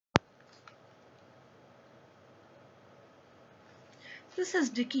This is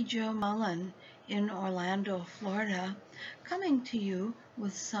Dikki-Jo Mullen in Orlando, Florida, coming to you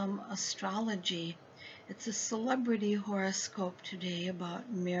with some astrology. It's a celebrity horoscope today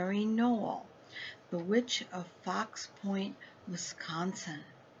about Mary Nohl, the Witch of Fopoint, Wisconsin.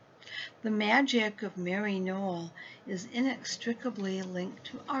 The magic of Mary Nohl is inextricably linked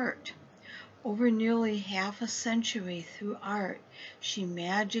to art. Over nearly half a century through art, she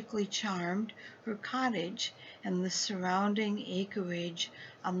magically charmed her cottage and the surrounding acreage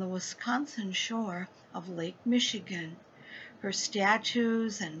on the Wisconsin shore of Lake Michigan. Her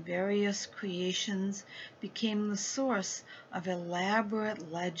statues and various creations became the source of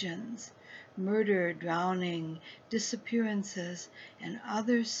elaborate legends. Murder, drowning, disappearances, and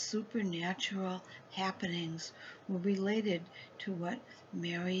other supernatural happenings were related to what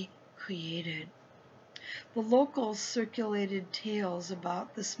Mary created. The locals circulated tales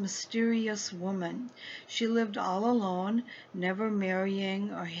about this mysterious woman. She lived all alone, never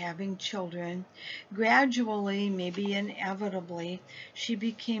marrying or having children. Gradually, maybe inevitably, she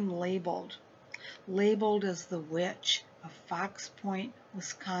became labeled as the Witch of Fox Point,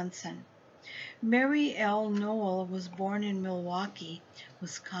 Wisconsin. Mary L. Nohl was born in Milwaukee,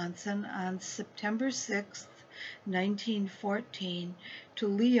 Wisconsin on September 6, 1914, to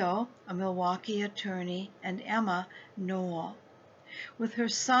Leo, a Milwaukee attorney, and Emma Nohl. With her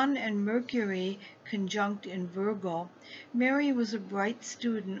Sun and Mercury conjunct in Virgo, Mary was a bright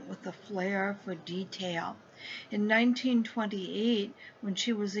student with a flair for detail. In 1928, when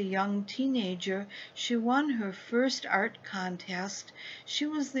she was a young teenager, she won her first art contest. She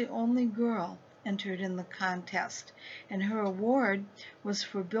was the only girl entered in the contest, and her award was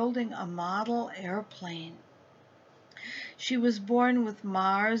for building a model airplane. She was born with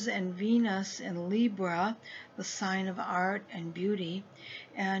Mars and Venus in Libra, the sign of art and beauty,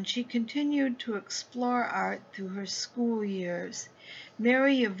 and she continued to explore art through her school years.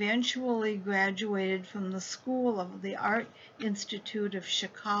 Mary eventually graduated from the School of the Art Institute of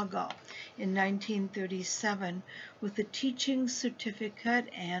Chicago in 1937 with a teaching certificate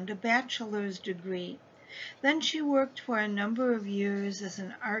and a bachelor's degree. Then she worked for a number of years as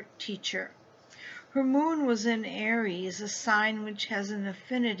an art teacher. Her moon was in Aries, a sign which has an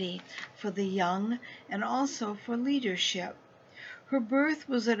affinity for the young and also for leadership. Her birth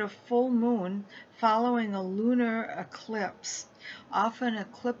was at a full moon following a lunar eclipse. Often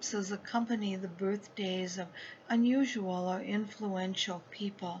eclipses accompany the birthdays of unusual or influential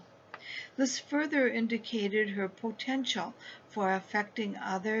people. This further indicated her potential for affecting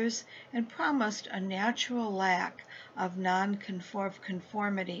others and promised a natural lack of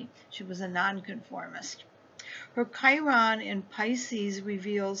conformity. She was a nonconformist. Her Chiron in Pisces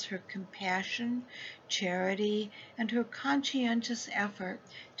reveals her compassion, charity, and her conscientious effort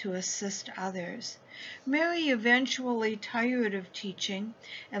to assist others. Mary eventually tired of teaching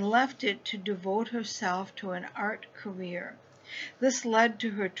and left it to devote herself to an art career. This led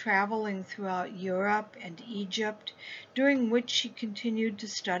to her traveling throughout Europe and Egypt, during which she continued to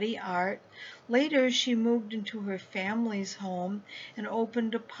study art. Later, she moved into her family's home and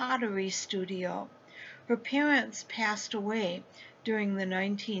opened a pottery studio. Her parents passed away during the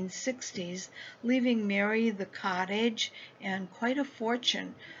 1960s, leaving Mary the cottage and quite a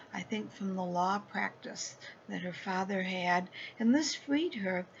fortune, I think, from the law practice that her father had, and this freed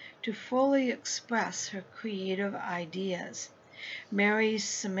her to fully express her creative ideas. Mary's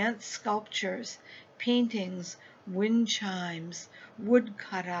cement sculptures, paintings, wind chimes, wood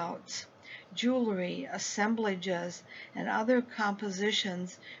cutouts, jewelry, assemblages, and other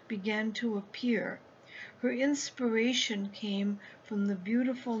compositions began to appear. Her inspiration came from the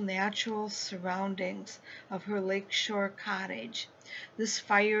beautiful natural surroundings of her lakeshore cottage. This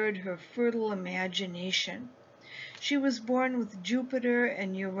fired her fertile imagination. She was born with Jupiter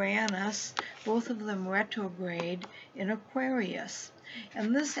and Uranus, both of them retrograde, in Aquarius,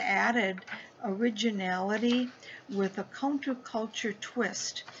 and this added originality with a counterculture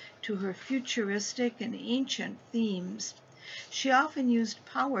twist to her futuristic and ancient themes. She often used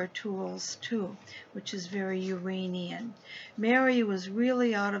power tools too, which is very Uranian. Mary was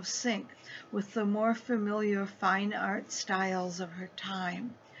really out of sync with the more familiar fine art styles of her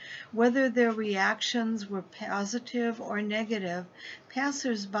time. Whether their reactions were positive or negative,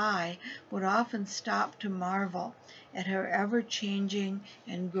 passers-by would often stop to marvel at her ever-changing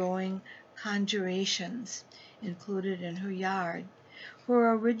and growing conjurations included in her yard.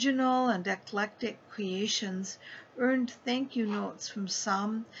 Her original and eclectic creations earned thank you notes from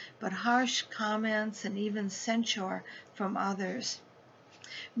some, but harsh comments and even censure from others.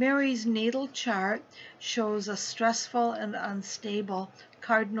 Mary's natal chart shows a stressful and unstable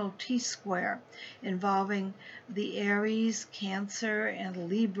cardinal T-square involving the Aries, Cancer, and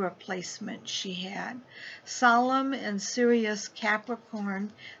Libra placement she had. Solemn and serious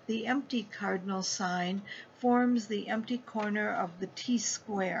Capricorn, the empty cardinal sign, forms the empty corner of the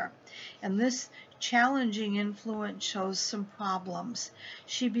T-square, and this challenging influence shows some problems.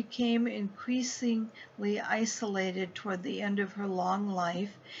 She became increasingly isolated toward the end of her long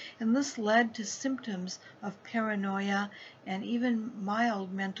life, and this led to symptoms of paranoia and even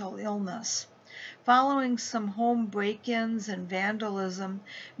mild mental illness. Following some home break-ins and vandalism,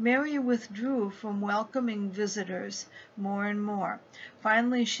 Mary withdrew from welcoming visitors more and more.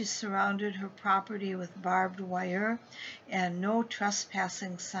 Finally, she surrounded her property with barbed wire and no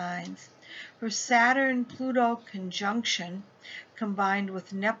trespassing signs. Her Saturn-Pluto conjunction, combined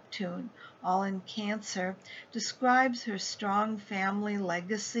with Neptune, all in Cancer, describes her strong family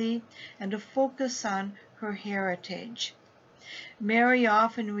legacy and a focus on her heritage. Mary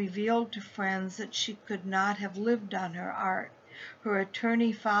often revealed to friends that she could not have lived on her art. Her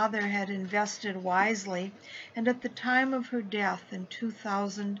attorney father had invested wisely, and at the time of her death in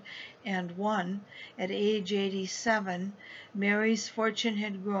 2001, at age 87, Mary's fortune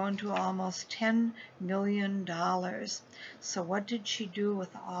had grown to almost $10 million. So what did she do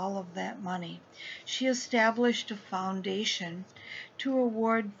with all of that money? She established a foundation to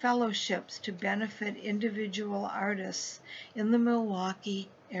award fellowships to benefit individual artists in the Milwaukee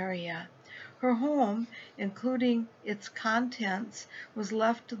area. Her home, including its contents, was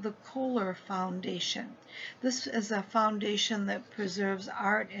left to the Kohler Foundation. This is a foundation that preserves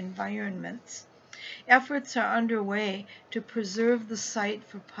art environments. Efforts are underway to preserve the site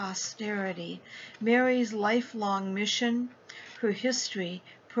for posterity. Mary's lifelong mission, her history,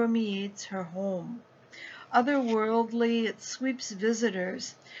 permeates her home. Otherworldly, it sweeps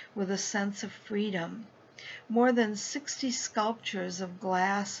visitors with a sense of freedom. More than 60 sculptures of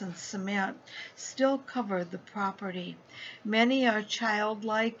glass and cement still cover the property. Many are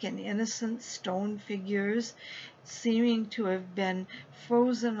childlike and innocent stone figures, seeming to have been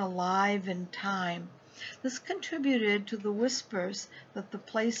frozen alive in time. This contributed to the whispers that the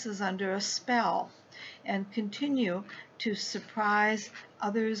place is under a spell, and continue to surprise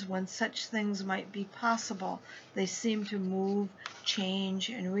others when such things might be possible. They seem to move, change,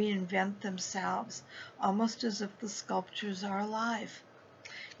 and reinvent themselves, almost as if the sculptures are alive.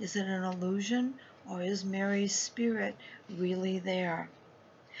 Is it an illusion, or is Mary's spirit really there?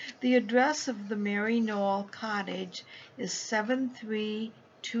 The address of the Mary Nohl cottage is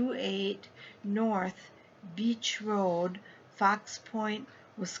 7328 North Beach Road, Fox Point,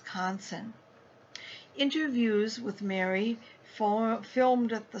 Wisconsin. Interviews with Mary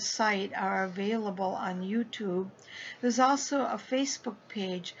filmed at the site are available on YouTube. There's also a Facebook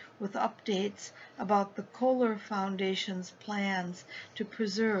page with updates about the Kohler Foundation's plans to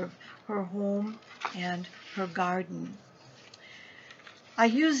preserve her home and her garden. I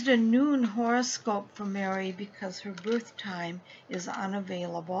used a noon horoscope for Mary because her birth time is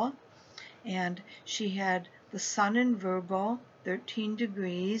unavailable, and she had the sun in Virgo, 13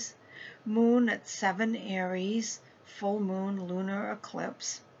 degrees, moon at 7 Aries, full moon lunar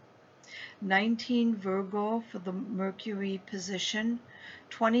eclipse, 19 Virgo for the Mercury position,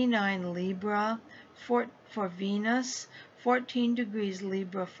 29 Libra for Venus, 14 degrees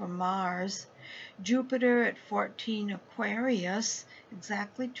Libra for Mars, Jupiter at 14 Aquarius,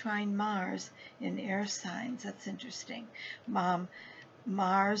 exactly trine Mars in air signs. That's interesting.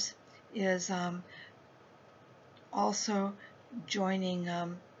 Mars is also joining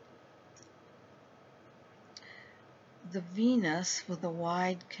the Venus with a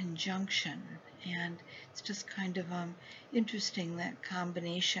wide conjunction, and it's just kind of interesting, that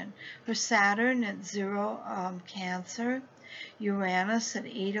combination. Her Saturn at 0 Cancer, Uranus at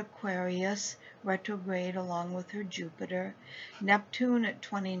 8 Aquarius, retrograde along with her Jupiter, Neptune at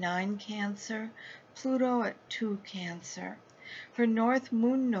 29 Cancer, Pluto at 2 Cancer. Her North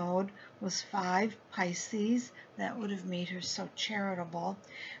Moon node was 5 Pisces. That would have made her so charitable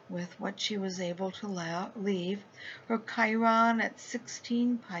with what she was able to leave. Her Chiron at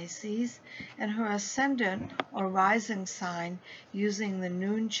 16 Pisces, and her ascendant or rising sign using the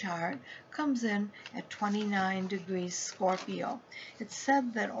noon chart comes in at 29 degrees Scorpio. It's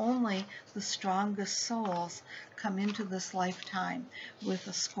said that only the strongest souls come into this lifetime with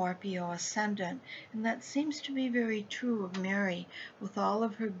a Scorpio ascendant, and that seems to be very true of Mary. With all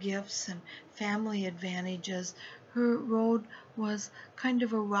of her gifts and family advantages, her road was kind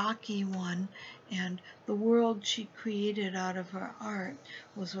of a rocky one, and the world she created out of her art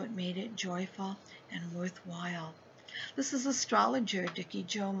was what made it joyful and worthwhile. This is astrologer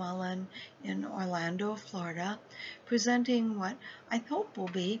Dikki-Jo Mullen in Orlando, Florida, presenting what I hope will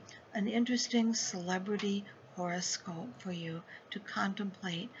be an interesting celebrity horoscope for you to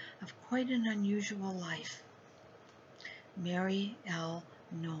contemplate of quite an unusual life. Mary L.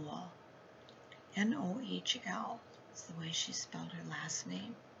 Nohl, Nohl, is the way she spelled her last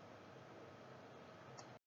name.